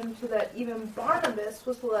with him, so that even Barnabas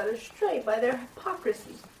was led astray by their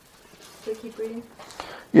hypocrisy. So keep reading.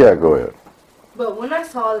 Yeah, go ahead. But when I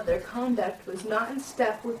saw that their conduct was not in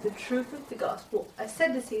step with the truth of the gospel, I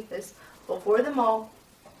said to Cephas before them all,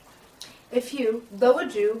 if you, though a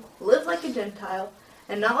Jew, live like a Gentile,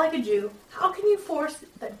 and not like a Jew, how can you force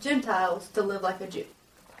Gentiles to live like a Jew?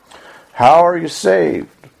 How are you saved?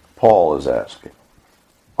 Paul is asking.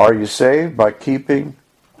 Are you saved by keeping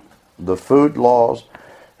the food laws?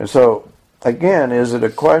 And so, again, is it a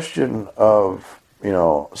question of,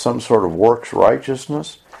 some sort of works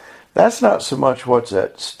righteousness? That's not so much what's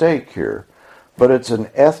at stake here, but it's an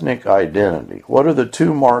ethnic identity. What are the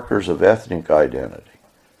two markers of ethnic identity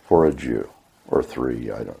for a Jew? Or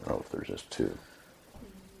three, I don't know if there's just two.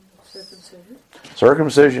 Circumcision.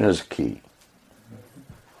 Circumcision is key.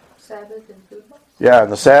 Sabbath and food laws? Yeah,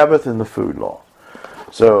 and the Sabbath and the food law.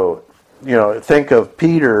 So, think of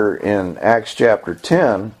Peter in Acts chapter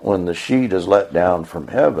 10, when the sheet is let down from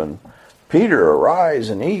heaven. Peter, arise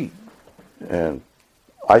and eat. And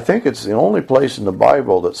I think it's the only place in the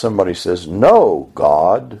Bible that somebody says, no,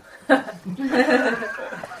 God.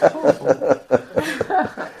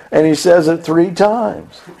 And he says it 3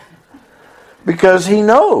 times. Because he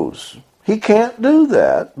knows He can't do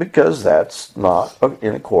that because that's not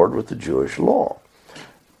in accord with the Jewish law.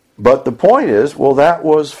 But the point is, well, that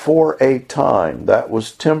was for a time. That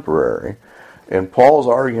was temporary. And Paul's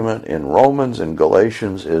argument in Romans and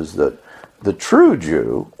Galatians is that the true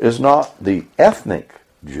Jew is not the ethnic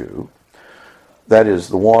Jew. That is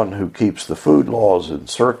the one who keeps the food laws and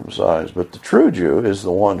circumcised. But the true Jew is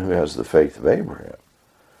the one who has the faith of Abraham.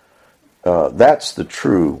 That's the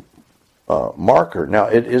true marker. Now,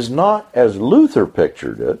 it is not as Luther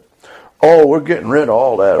pictured it. Oh, we're getting rid of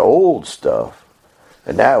all that old stuff.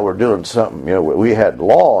 And now we're doing something, we had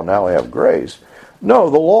law, now we have grace. No,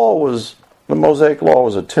 the Mosaic law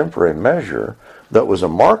was a temporary measure that was a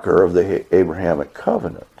marker of the Abrahamic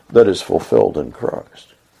covenant that is fulfilled in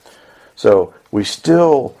Christ. So we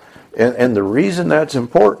still, and the reason that's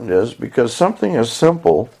important is because something as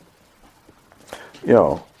simple,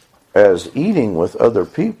 as eating with other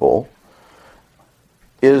people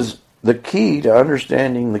is the key to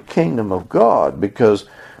understanding the kingdom of God, because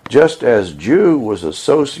just as Jew was a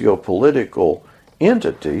socio-political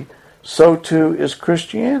entity, so too is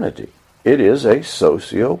Christianity. It is a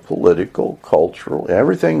socio-political, cultural,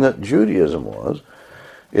 everything that Judaism was.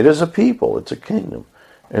 It is a people, it's a kingdom.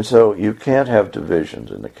 And so you can't have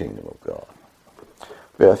divisions in the kingdom of God.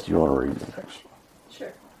 Beth, you want to read the next one?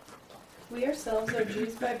 Sure. We ourselves are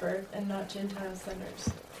Jews by birth and not Gentile sinners.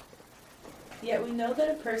 Yet we know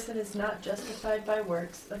that a person is not justified by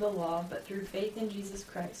works of the law, but through faith in Jesus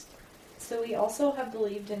Christ. So we also have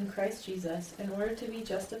believed in Christ Jesus in order to be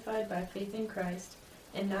justified by faith in Christ,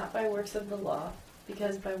 and not by works of the law,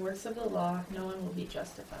 because by works of the law no one will be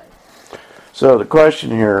justified. So the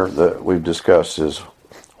question here that we've discussed is,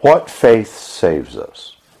 what faith saves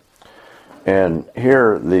us? And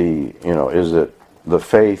here is it the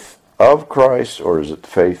faith of Christ or is it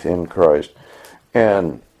faith in Christ?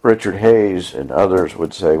 And Richard Hayes and others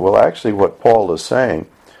would say, well, actually what Paul is saying,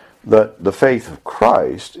 that the faith of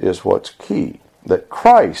Christ is what's key, that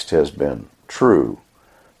Christ has been true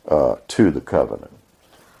to the covenant.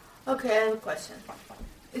 Okay, I have a question.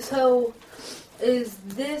 So, is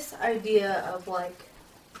this idea of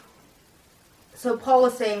so Paul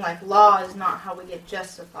is saying law is not how we get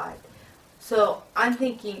justified. So I'm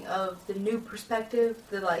thinking of the new perspective,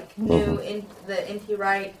 the the N.T.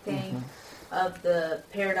 Wright thing of the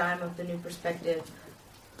paradigm of the new perspective.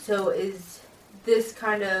 So is this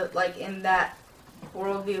kind of in that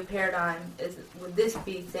worldview paradigm? Would this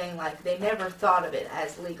be saying they never thought of it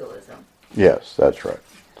as legalism? Yes, that's right.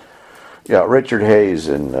 Yeah, Richard Hayes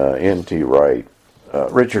and N.T. Wright.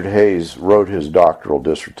 Richard Hayes wrote his doctoral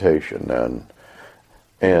dissertation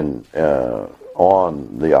and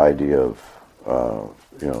on the idea of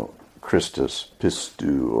Christus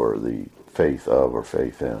Pistu, or the faith of or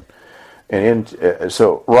faith in. And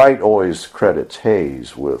so Wright always credits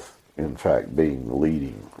Hayes with, in fact, being the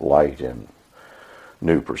leading light in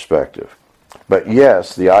new perspective. But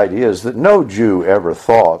yes, the idea is that no Jew ever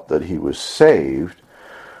thought that he was saved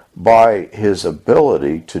by his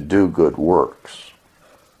ability to do good works.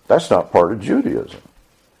 That's not part of Judaism.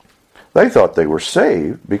 They thought they were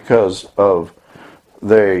saved because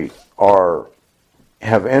they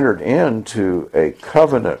have entered into a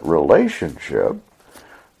covenant relationship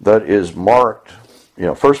that is marked,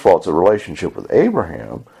 first of all, it's a relationship with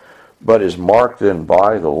Abraham, but is marked then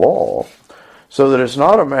by the law, so that it's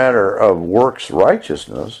not a matter of works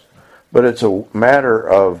righteousness, but it's a matter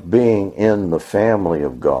of being in the family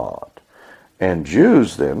of God. And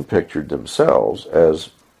Jews then pictured themselves as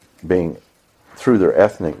being, through their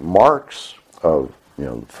ethnic marks of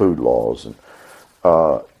food laws, and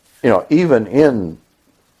even in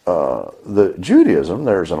the Judaism,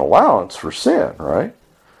 there's an allowance for sin, right?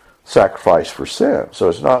 Sacrifice for sin. So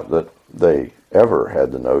it's not that they ever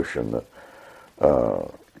had the notion that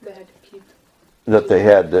They had to keep. that they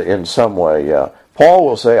had to, in some way. Paul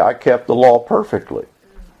will say, "I kept the law perfectly."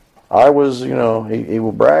 I was, he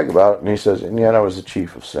will brag about it, and he says, "And yet I was the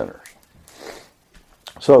chief of sinners."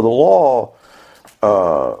 So the law,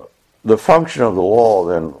 the function of the law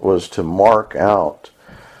then was to mark out,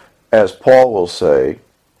 as Paul will say,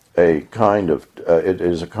 it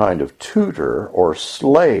is a kind of tutor or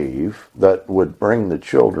slave that would bring the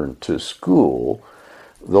children to school.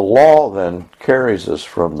 The law then carries us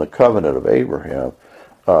from the covenant of Abraham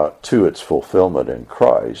to its fulfillment in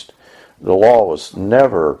Christ. The law was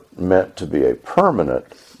never meant to be a permanent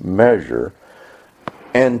measure,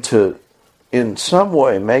 and to in some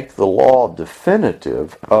way make the law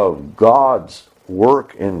definitive of God's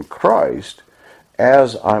work in Christ,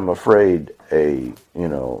 as I'm afraid a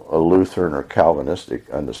Lutheran or Calvinistic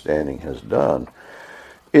understanding has done.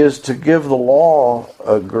 is to give the law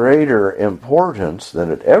a greater importance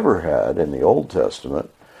than it ever had in the Old Testament,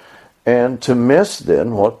 and to miss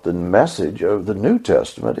then what the message of the New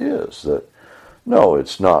Testament is. That no,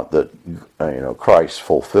 it's not that Christ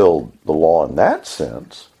fulfilled the law in that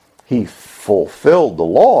sense. He fulfilled the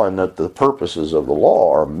law in that the purposes of the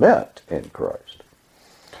law are met in Christ.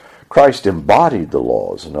 Christ embodied the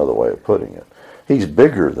law is another way of putting it. He's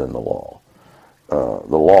bigger than the law.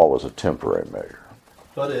 The law was a temporary measure.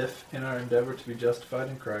 But if, in our endeavor to be justified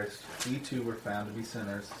in Christ, we too were found to be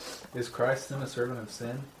sinners, is Christ then a servant of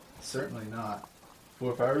sin? Certainly not.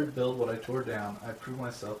 For if I rebuild what I tore down, I prove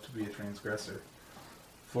myself to be a transgressor.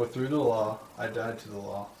 For through the law I died to the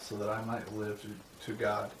law, so that I might live to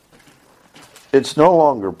God. It's no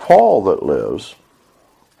longer Paul that lives,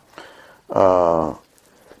 but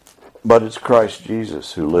it's Christ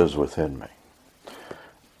Jesus who lives within me.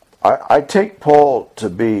 I take Paul to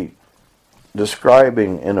be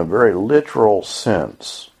describing in a very literal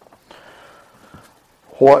sense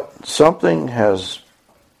what something has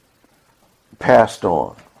passed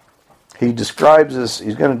on. He describes this,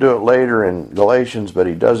 he's going to do it later in Galatians, but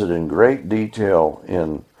he does it in great detail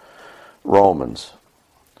in Romans.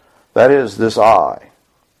 That is this I,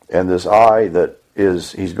 and this I that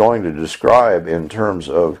is he's going to describe in terms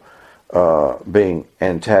of being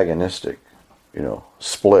antagonistic,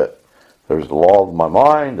 split. There's the law of my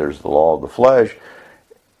mind, there's the law of the flesh.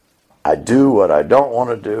 I do what I don't want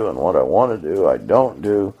to do, and what I want to do, I don't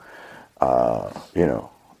do.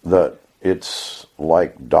 That it's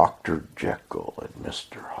like Dr. Jekyll and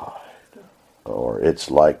Mr. Hyde. Or it's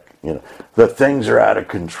like, the things are out of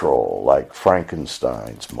control, like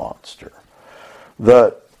Frankenstein's monster.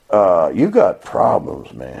 That you got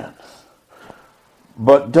problems, man.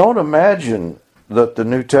 But don't imagine that the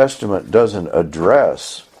New Testament doesn't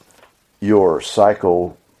address your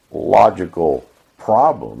psychological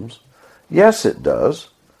problems. Yes, it does.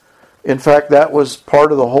 In fact, that was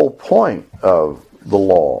part of the whole point of the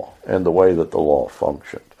law and the way that the law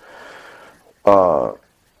functioned.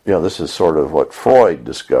 This is sort of what Freud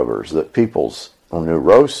discovers, that people's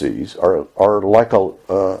neuroses are like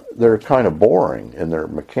they're kind of boring and they're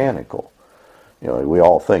mechanical. We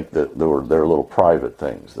all think that they're little private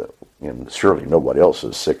things that surely nobody else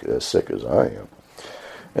is as sick as I am.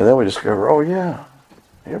 And then we discover, oh yeah,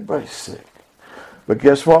 everybody's sick. But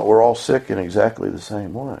guess what? We're all sick in exactly the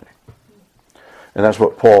same way. And that's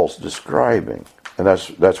what Paul's describing. And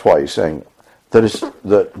that's why he's saying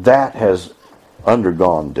that has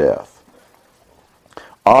undergone death.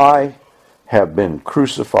 I have been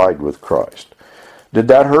crucified with Christ. Did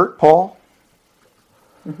that hurt Paul?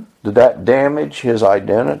 Mm-hmm. Did that damage his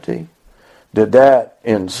identity? Did that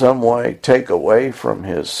in some way take away from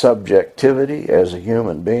his subjectivity as a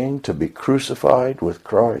human being to be crucified with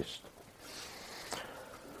Christ?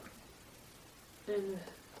 In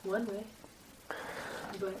one way,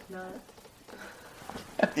 but not.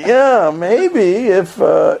 Yeah, maybe if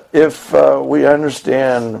we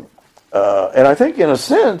understand, and I think in a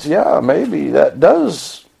sense, yeah, maybe that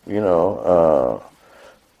does, maybe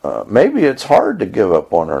it's hard to give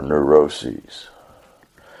up on our neuroses.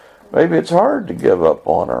 Maybe it's hard to give up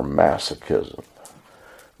on our masochism.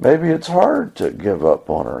 Maybe it's hard to give up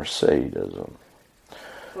on our sadism.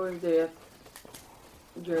 Or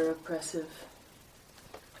your oppressive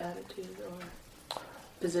attitude or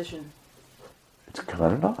position. It's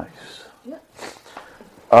kind of nice. Yeah.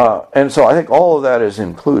 And so I think all of that is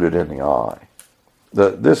included in the I.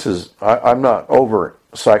 I'm not over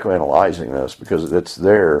psychoanalyzing this because it's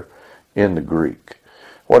there in the Greek.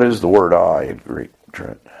 What is the word I in Greek,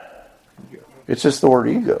 Trent? It's just the word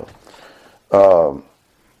ego. Not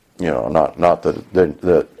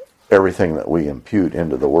that everything that we impute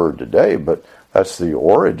into the word today, but that's the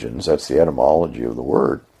origins, that's the etymology of the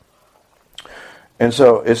word. And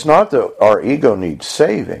so it's not that our ego needs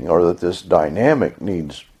saving or that this dynamic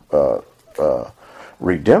needs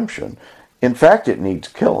redemption. In fact, it needs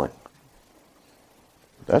killing.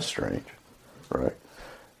 That's strange, right?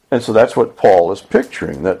 And so that's what Paul is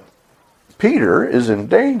picturing, that Peter is in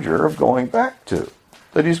danger of going back to.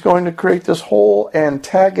 That he's going to create this whole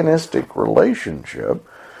antagonistic relationship,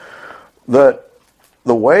 that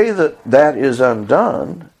the way that is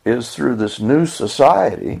undone is through this new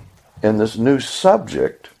society and this new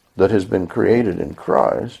subject that has been created in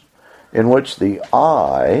Christ, in which the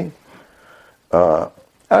I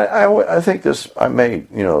think this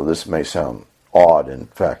may sound odd, in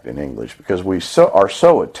fact, in English, because we are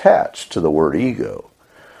so attached to the word ego.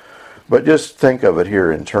 But just think of it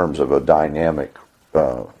here in terms of a dynamic,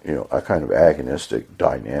 a kind of agonistic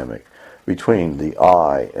dynamic between the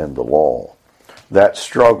I and the law. That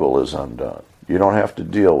struggle is undone. You don't have to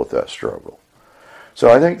deal with that struggle. So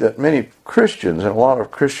I think that many Christians and a lot of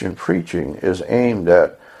Christian preaching is aimed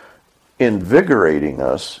at invigorating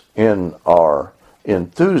us in our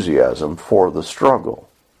enthusiasm for the struggle.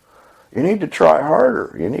 You need to try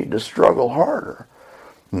harder. You need to struggle harder.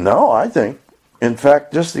 No, I think, in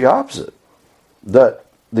fact, just the opposite. That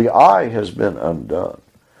the eye has been undone.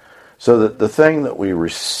 So that the thing that we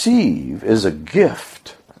receive is a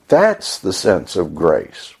gift. That's the sense of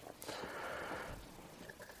grace.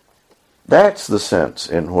 That's the sense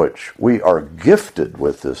in which we are gifted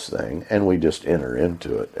with this thing and we just enter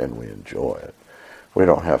into it and we enjoy it. We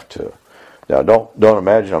don't have to. Now, don't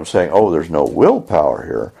imagine I'm saying, oh, there's no willpower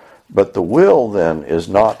here. But the will then is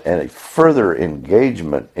not a further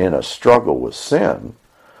engagement in a struggle with sin.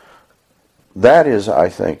 That is, I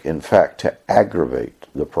think, in fact, to aggravate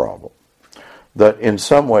the problem. That in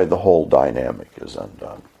some way the whole dynamic is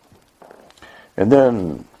undone. And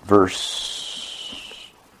then verse,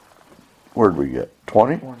 where'd we get?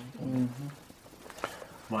 20? Mm-hmm.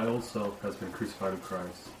 My old self has been crucified with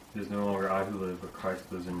Christ. It is no longer I who live, but Christ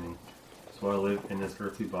lives in me. So I live in this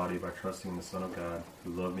earthly body by trusting in the Son of God,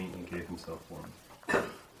 who loved me and gave himself for me.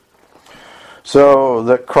 So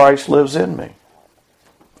that Christ lives in me.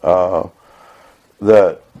 I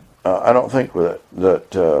don't think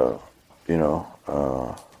that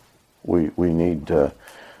we need to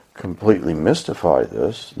completely mystify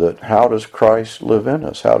this. That how does Christ live in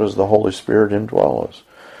us? How does the Holy Spirit indwell us?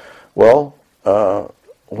 Well,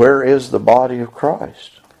 where is the body of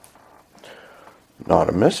Christ? Not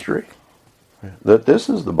a mystery. That this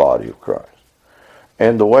is the body of Christ.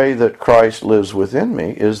 And the way that Christ lives within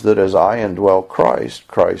me is that as I indwell Christ,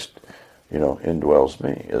 Christ, indwells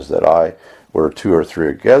me. Is that where two or three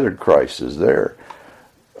are gathered, Christ is there.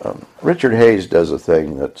 Richard Hayes does a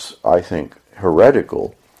thing that's, I think,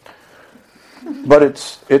 heretical. But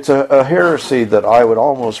it's a heresy that I would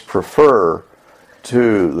almost prefer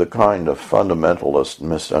to the kind of fundamentalist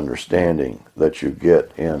misunderstanding that you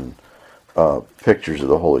get in pictures of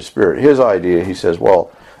the Holy Spirit. His idea, he says,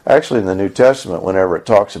 well, actually in the New Testament, whenever it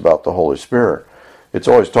talks about the Holy Spirit, it's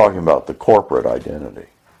always talking about the corporate identity.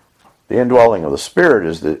 The indwelling of the Spirit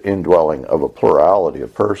is the indwelling of a plurality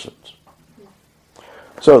of persons.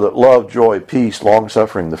 So that love, joy, peace,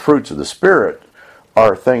 long-suffering, the fruits of the Spirit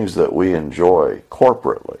are things that we enjoy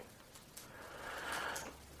corporately.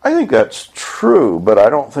 I think that's true, but I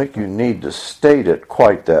don't think you need to state it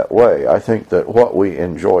quite that way. I think that what we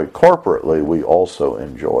enjoy corporately, we also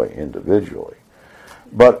enjoy individually.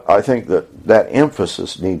 But I think that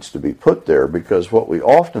emphasis needs to be put there, because what we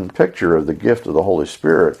often picture of the gift of the Holy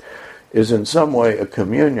Spirit is in some way a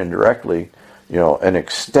communion directly, an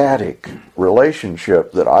ecstatic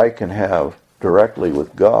relationship that I can have directly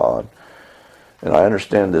with God. And I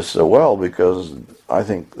understand this so well because I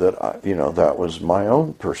think that, that was my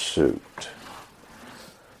own pursuit.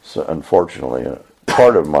 So unfortunately,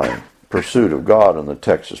 part of my pursuit of God in the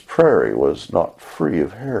Texas prairie was not free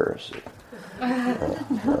of heresy.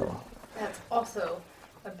 That's also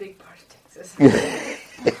a big part of Texas.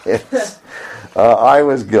 Yes. I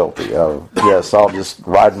was guilty of, yes, I'll just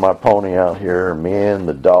ride my pony out here, me and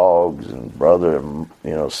the dogs and brother,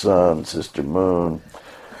 sun, sister moon.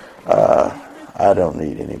 I don't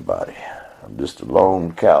need anybody. I'm just a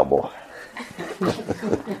lone cowboy.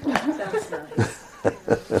 Sounds nice.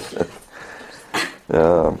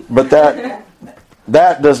 But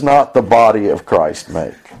that does not the body of Christ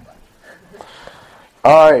make.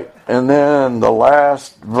 All right, and then the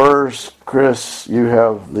last verse, Chris, you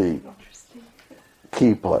have the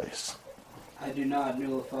key place. I do not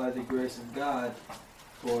nullify the grace of God,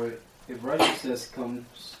 for if righteousness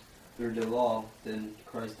comes through the law, then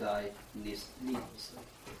Christ died needlessly.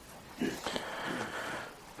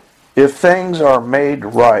 If things are made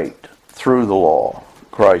right through the law,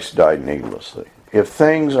 Christ died needlessly. If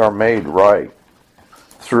things are made right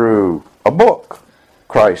through a book,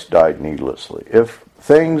 Christ died needlessly. If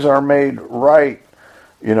things are made right,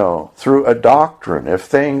 through a doctrine, if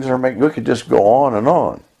things are made, we could just go on and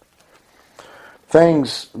on.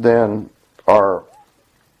 Things then are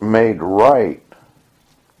made right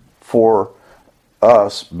for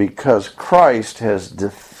us because Christ has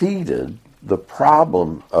defeated the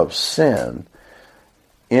problem of sin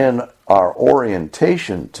in our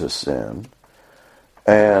orientation to sin,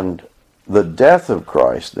 and the death of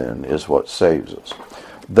Christ then is what saves us.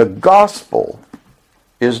 The gospel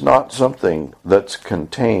is not something that's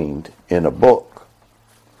contained in a book.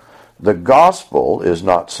 The gospel is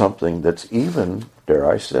not something that's even, dare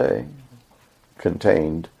I say,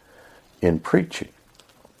 contained in preaching.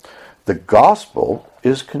 The gospel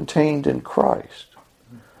is contained in Christ.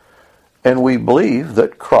 And we believe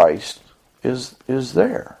that Christ is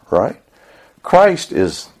there, right? Christ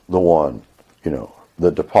is the one,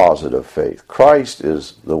 the deposit of faith. Christ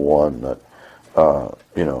is the one that,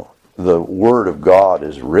 the Word of God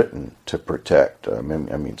is written to protect. I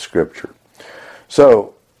mean Scripture.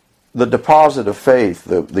 So, the deposit of faith,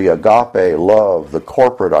 the agape love, the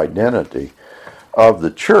corporate identity of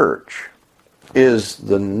the church is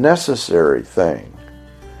the necessary thing.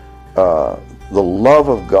 The love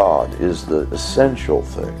of God is the essential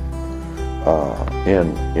thing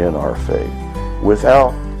in our faith.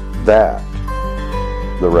 Without that,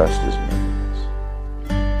 the rest is